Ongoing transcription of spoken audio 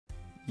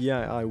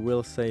yeah, I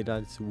will say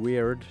that it's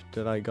weird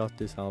that I got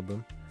this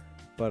album,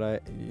 but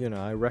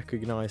I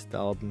recognize the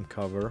album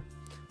cover,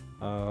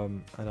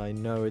 and I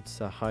know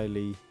it's a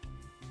highly,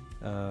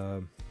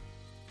 uh,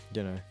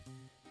 you know,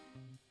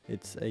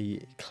 it's a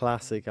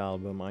classic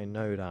album. I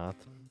know that.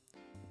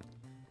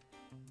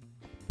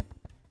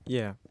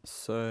 Yeah.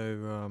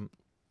 So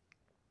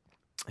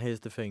here's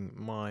the thing: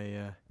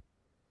 my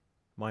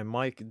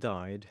mic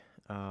died,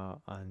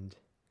 and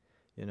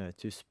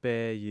to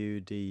spare you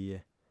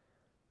the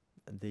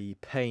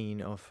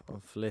pain of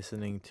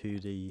listening to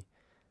the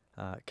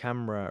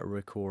camera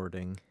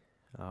recording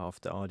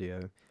of the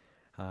audio,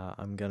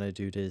 I'm gonna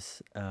do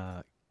this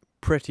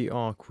pretty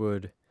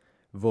awkward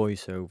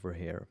voiceover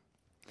here.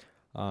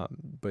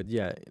 But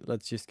yeah,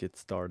 let's just get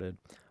started.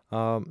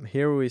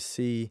 Here we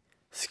see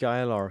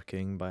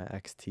Skylarking by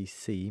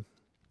XTC.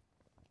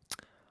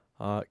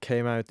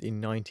 Came out in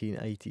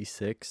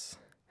 1986.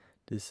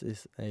 This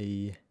is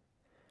a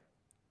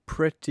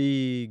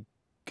pretty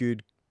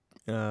good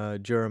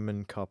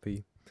German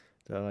copy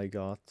that I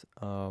got.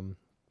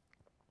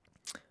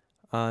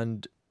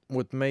 And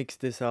what makes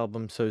this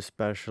album so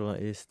special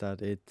is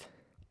that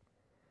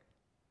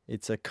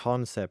it's a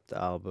concept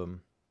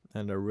album,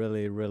 and a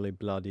really, really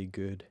bloody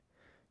good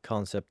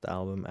concept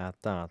album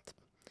at that.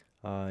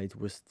 It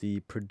was the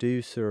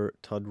producer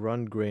Todd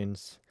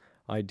Rundgren's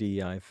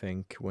idea, I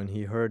think. When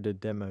he heard the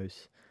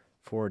demos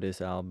for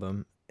this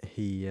album,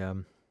 he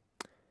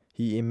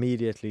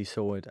immediately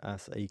saw it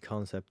as a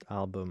concept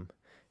album,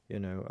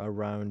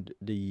 around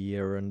the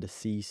year and the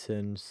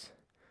seasons,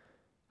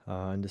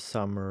 and the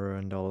summer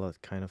and all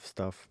that kind of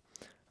stuff.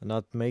 And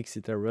that makes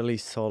it a really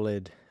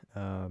solid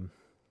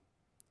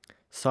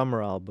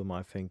summer album,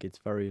 I think. It's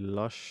very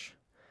lush.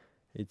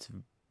 It's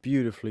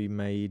beautifully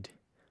made.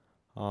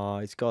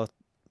 It's got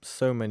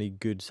so many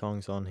good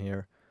songs on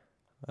here.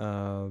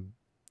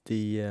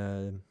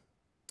 The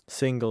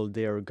single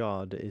Dear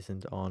God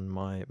isn't on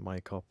my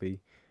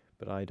copy,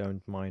 but I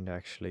don't mind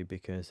actually,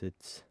 because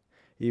it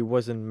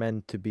wasn't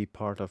meant to be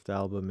part of the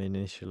album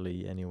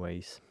initially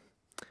anyways.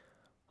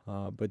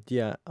 But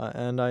yeah,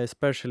 and I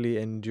especially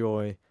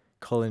enjoy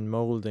Colin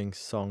Moulding's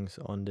songs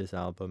on this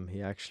album.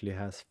 He actually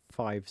has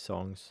 5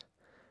 songs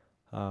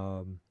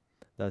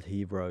that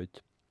he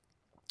wrote,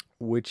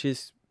 which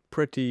is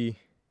pretty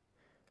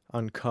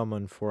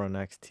uncommon for an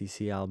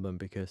XTC album,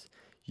 because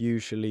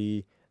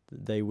usually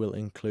they will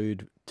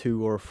include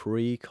 2 or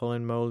 3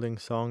 Colin Moulding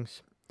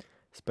songs,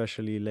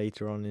 especially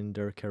later on in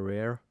their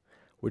career,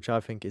 which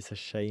I think is a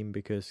shame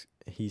because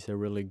he's a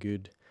really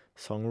good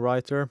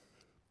songwriter.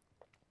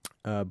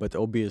 But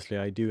obviously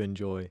I do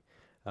enjoy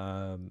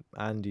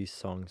Andy's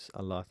songs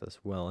a lot as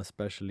well,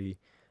 especially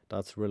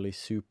That's Really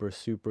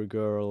Super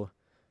Girl,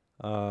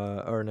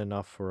 Earn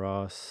Enough for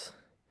Us,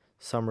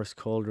 Summer's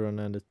Cauldron,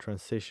 and the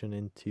transition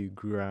into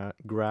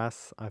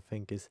Grass, I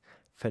think, is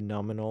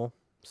phenomenal.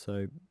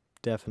 So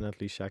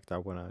definitely check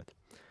that one out.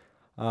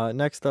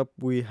 Next up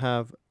we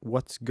have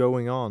What's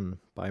Going On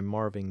by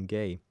Marvin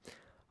Gaye,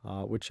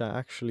 which I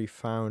actually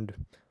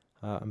found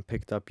and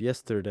picked up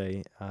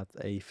yesterday at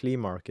a flea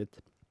market.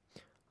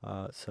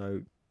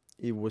 So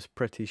it was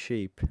pretty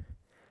cheap.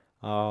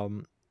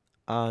 And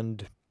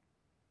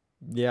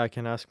yeah, I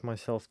can ask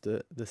myself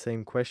the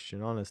same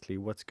question, honestly,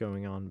 what's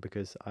going on,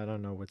 because I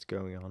don't know what's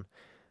going on.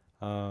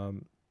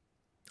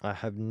 I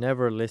have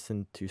never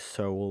listened to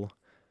soul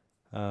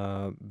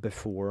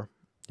before,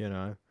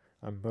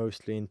 I'm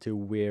mostly into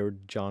weird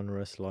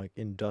genres like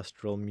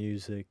industrial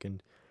music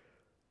and,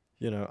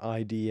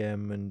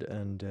 IDM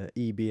and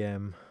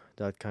EBM,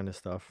 that kind of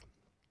stuff.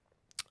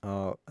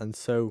 And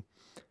so,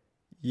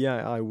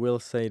 yeah, I will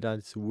say that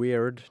it's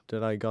weird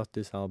that I got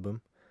this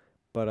album,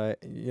 but I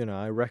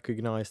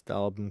recognize the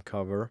album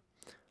cover,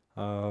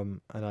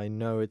 and I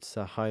know it's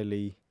a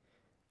highly,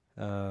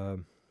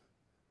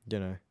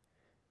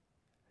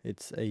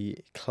 it's a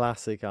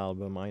classic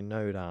album. I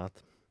know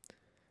that,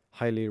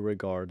 highly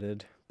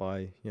regarded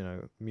by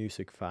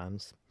music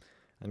fans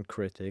and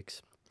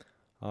critics.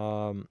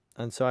 And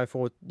so I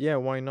thought, yeah,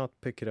 why not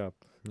pick it up?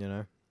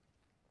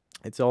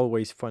 It's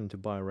always fun to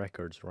buy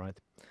records, right?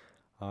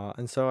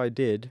 And so I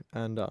did,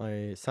 and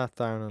I sat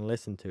down and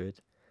listened to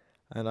it,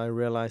 and I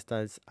realized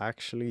that it's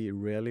actually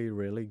really,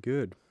 really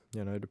good.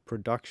 The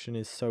production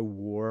is so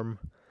warm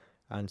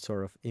and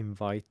sort of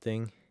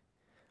inviting.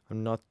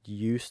 I'm not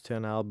used to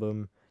an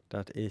album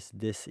that is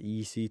this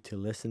easy to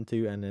listen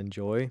to and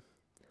enjoy.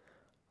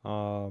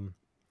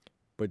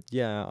 But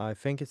yeah, I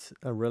think it's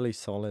a really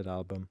solid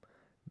album.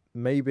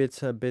 Maybe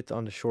it's a bit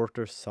on the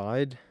shorter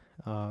side,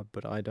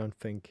 but I don't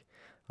think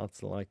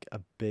that's like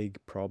a big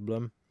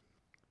problem,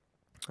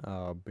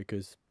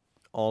 because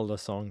all the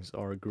songs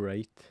are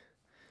great.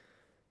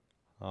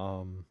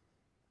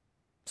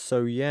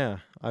 So yeah,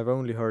 I've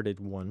only heard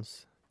it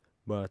once,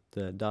 but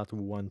that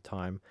one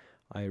time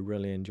I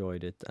really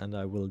enjoyed it, and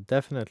I will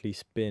definitely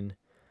spin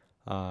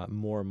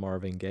more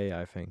Marvin Gaye,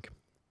 I think.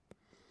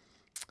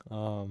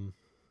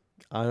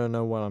 I don't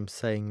know what I'm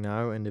saying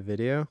now in the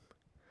video.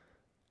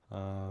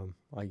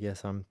 I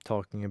guess I'm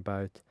talking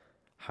about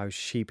how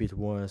cheap it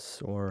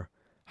was, or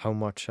how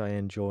much I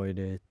enjoyed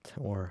it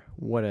or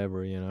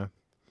whatever, you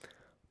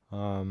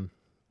know.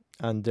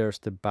 And there's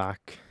the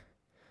back.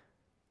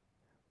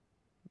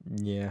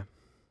 Yeah.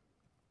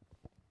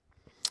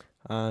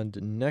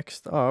 And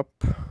next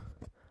up,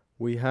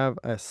 we have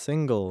a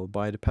single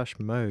by Depeche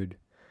Mode,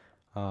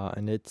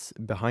 and it's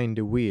Behind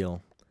the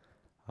Wheel,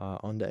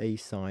 on the A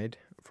side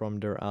from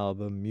their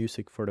album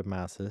Music for the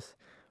Masses,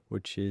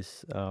 which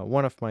is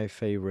one of my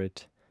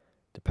favorite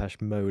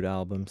Depeche Mode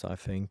albums, I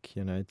think.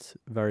 You know, it's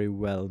very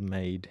well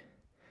made,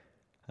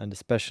 and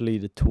especially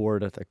the tour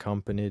that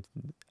accompanied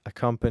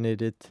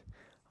it,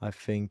 I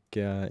think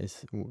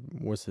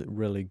was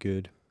really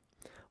good.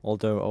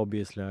 Although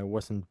obviously I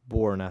wasn't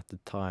born at the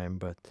time,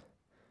 but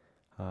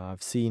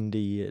I've seen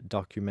the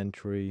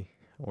documentary,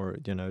 or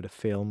you know, the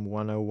film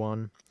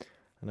 101,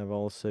 and I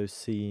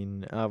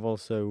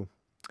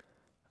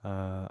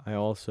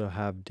also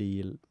have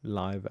the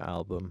live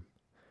album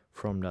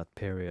from that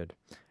period,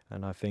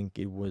 and I think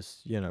it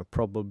was, you know,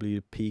 probably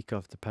the peak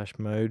of Depeche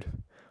Mode.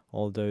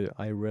 Although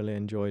I really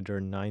enjoyed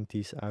their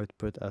 90s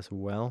output as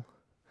well,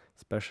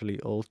 especially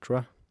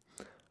Ultra.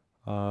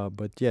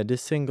 But yeah,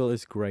 this single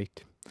is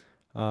great.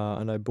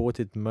 And I bought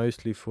it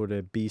mostly for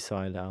the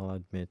B-side, I'll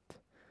admit,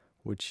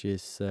 which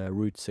is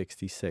Route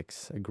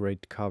 66, a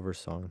great cover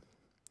song.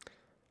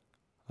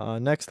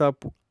 Next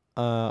up,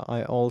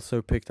 I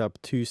also picked up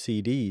 2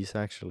 CDs,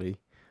 actually,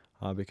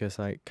 because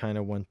I kind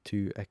of want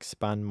to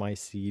expand my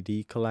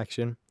CD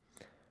collection.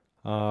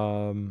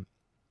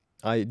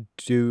 I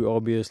do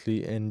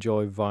obviously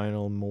enjoy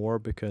vinyl more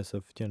because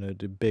of, you know,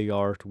 the big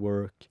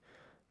artwork,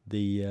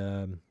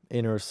 the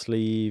inner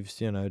sleeves,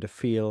 you know, the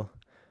feel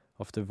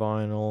of the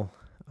vinyl.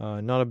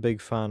 Not a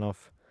big fan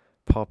of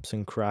pops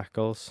and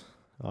crackles,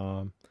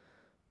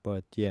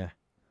 but yeah.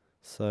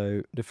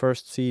 So the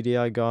first CD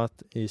I got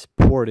is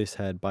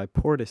Portishead by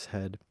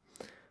Portishead.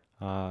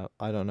 I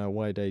don't know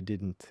why they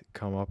didn't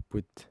come up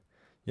with,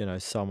 you know,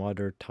 some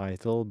other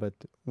title, but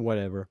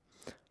whatever.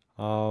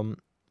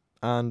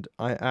 And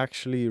I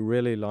actually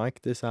really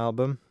like this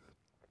album.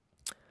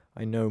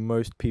 I know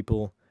most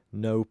people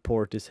know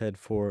Portishead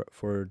for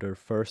their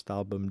first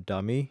album,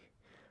 Dummy,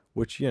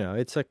 which, you know,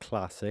 it's a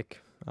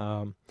classic,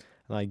 and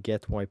I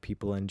get why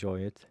people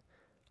enjoy it.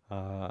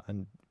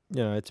 And,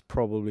 you know, it's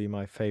probably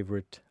my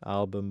favorite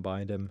album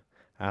by them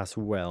as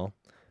well.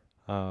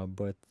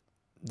 But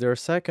their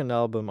second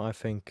album, I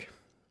think,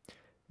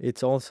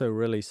 it's also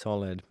really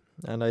solid.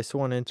 And I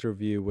saw an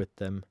interview with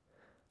them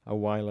a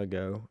while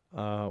ago,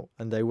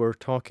 and they were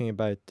talking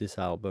about this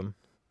album.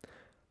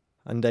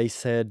 And they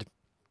said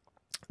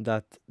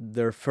that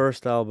their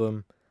first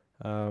album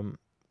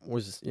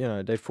was, you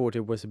know, they thought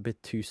it was a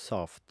bit too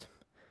soft.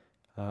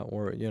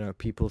 Or, you know,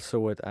 people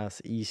saw it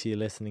as easy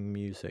listening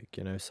music,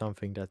 you know,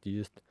 something that you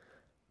just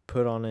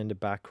put on in the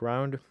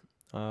background,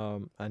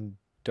 and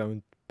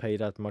don't pay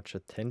that much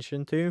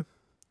attention to.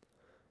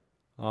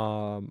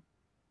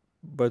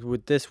 But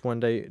with this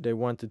one, they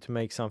wanted to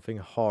make something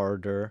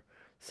harder,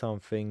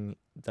 something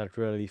that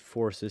really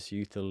forces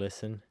you to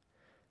listen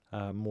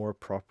more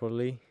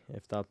properly,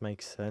 if that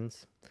makes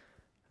sense.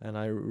 And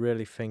I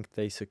really think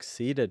they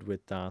succeeded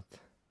with that.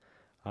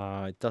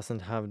 It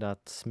doesn't have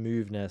that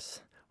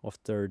smoothness of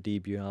their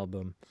debut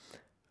album,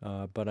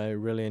 but I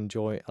really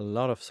enjoy a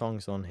lot of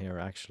songs on here,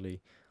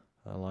 actually,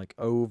 like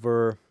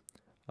Over,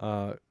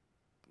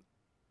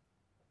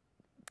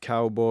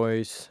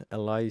 Cowboys,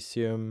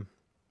 Elysium,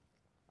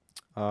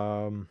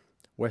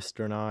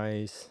 Western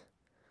Eyes,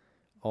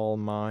 All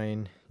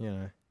Mine. You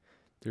know,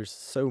 there's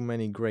so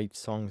many great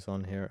songs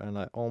on here, and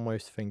I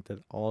almost think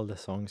that all the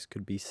songs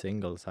could be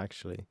singles,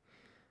 actually.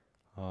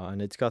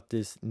 And it's got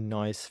this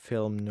nice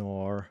film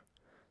noir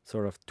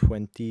sort of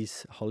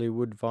 20s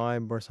Hollywood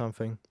vibe or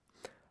something.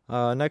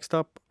 Next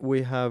up,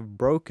 we have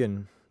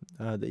Broken,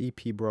 the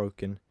EP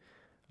Broken,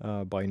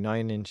 by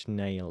 9 Inch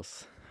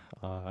Nails.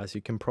 As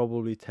you can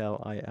probably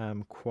tell, I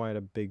am quite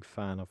a big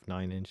fan of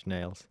 9 Inch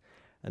Nails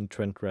and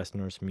Trent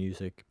Reznor's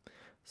music,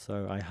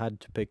 so I had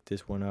to pick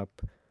this one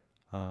up.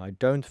 I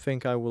don't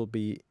think I will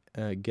be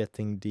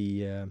getting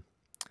the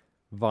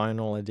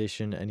vinyl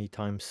edition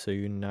anytime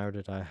soon now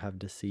that I have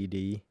the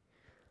CD,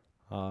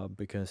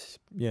 because,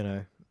 you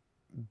know,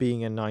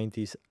 being a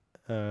 90s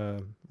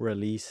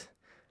release,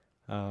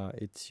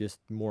 it's just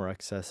more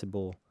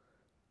accessible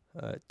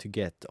to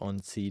get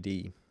on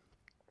CD.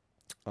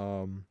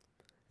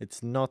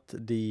 It's not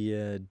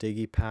the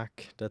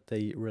Digipack that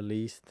they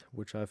released,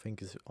 which I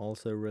think is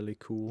also really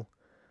cool.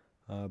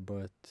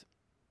 But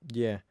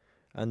yeah,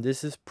 and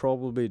this is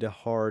probably the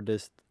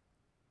hardest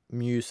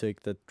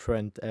music that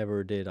Trent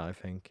ever did, I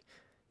think.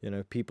 You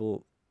know,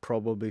 people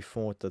probably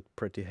thought that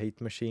Pretty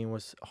Hate Machine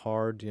was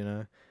hard, you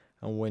know,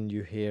 and when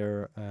you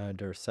hear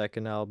their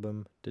second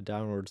album, The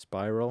Downward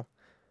Spiral,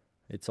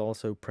 it's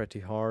also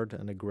pretty hard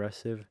and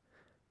aggressive.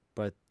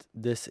 But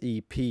this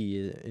EP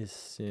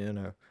is, you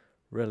know,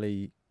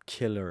 really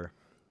killer.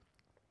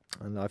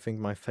 And I think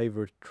my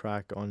favorite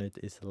track on it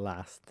is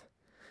Last.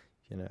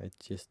 You know,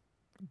 it's just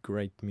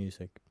great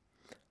music.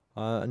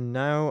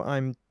 Now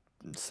I'm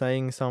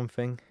saying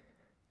something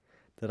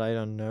that I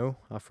don't know.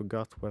 I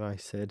forgot what I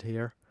said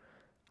here.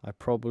 I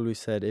probably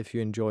said if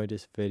you enjoyed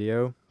this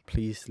video,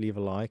 please leave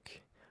a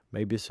like,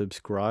 maybe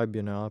subscribe.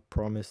 You know, I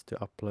promise to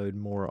upload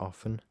more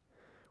often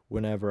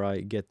whenever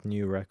I get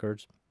new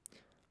records.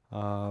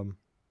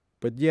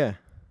 But yeah,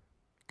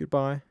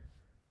 goodbye.